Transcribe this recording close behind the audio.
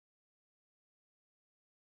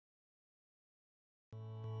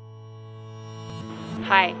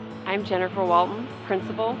Hi, I'm Jennifer Walton,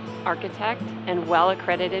 Principal, Architect, and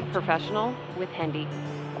well-accredited professional with Hendy.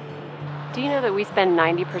 Do you know that we spend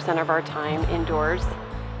 90% of our time indoors?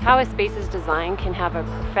 How a space is designed can have a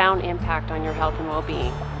profound impact on your health and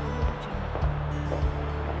well-being.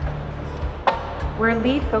 Where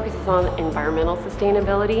LEED focuses on environmental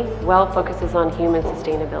sustainability, WELL focuses on human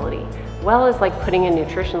sustainability. WELL is like putting a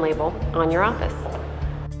nutrition label on your office.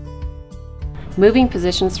 Moving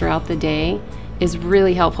positions throughout the day is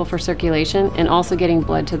really helpful for circulation and also getting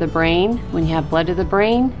blood to the brain. When you have blood to the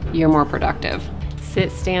brain, you're more productive.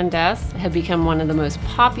 Sit-stand desks have become one of the most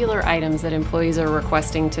popular items that employees are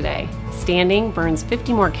requesting today. Standing burns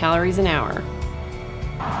 50 more calories an hour.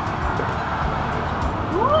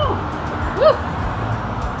 Woo!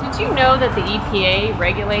 Did you know that the EPA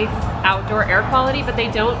regulates outdoor air quality, but they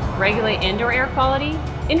don't regulate indoor air quality?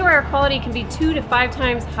 Indoor air quality can be 2 to 5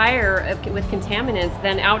 times higher with contaminants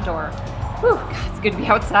than outdoor. Whew, God, it's good to be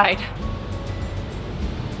outside.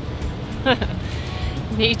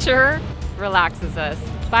 Nature relaxes us.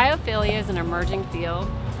 Biophilia is an emerging field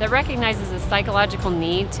that recognizes a psychological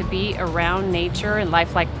need to be around nature and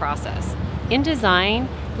lifelike process. In design,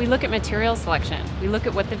 we look at material selection. We look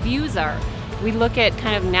at what the views are. We look at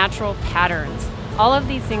kind of natural patterns. All of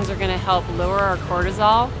these things are going to help lower our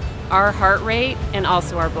cortisol, our heart rate, and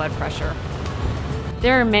also our blood pressure.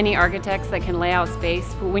 There are many architects that can lay out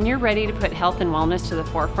space, but when you're ready to put health and wellness to the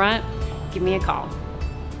forefront, give me a call.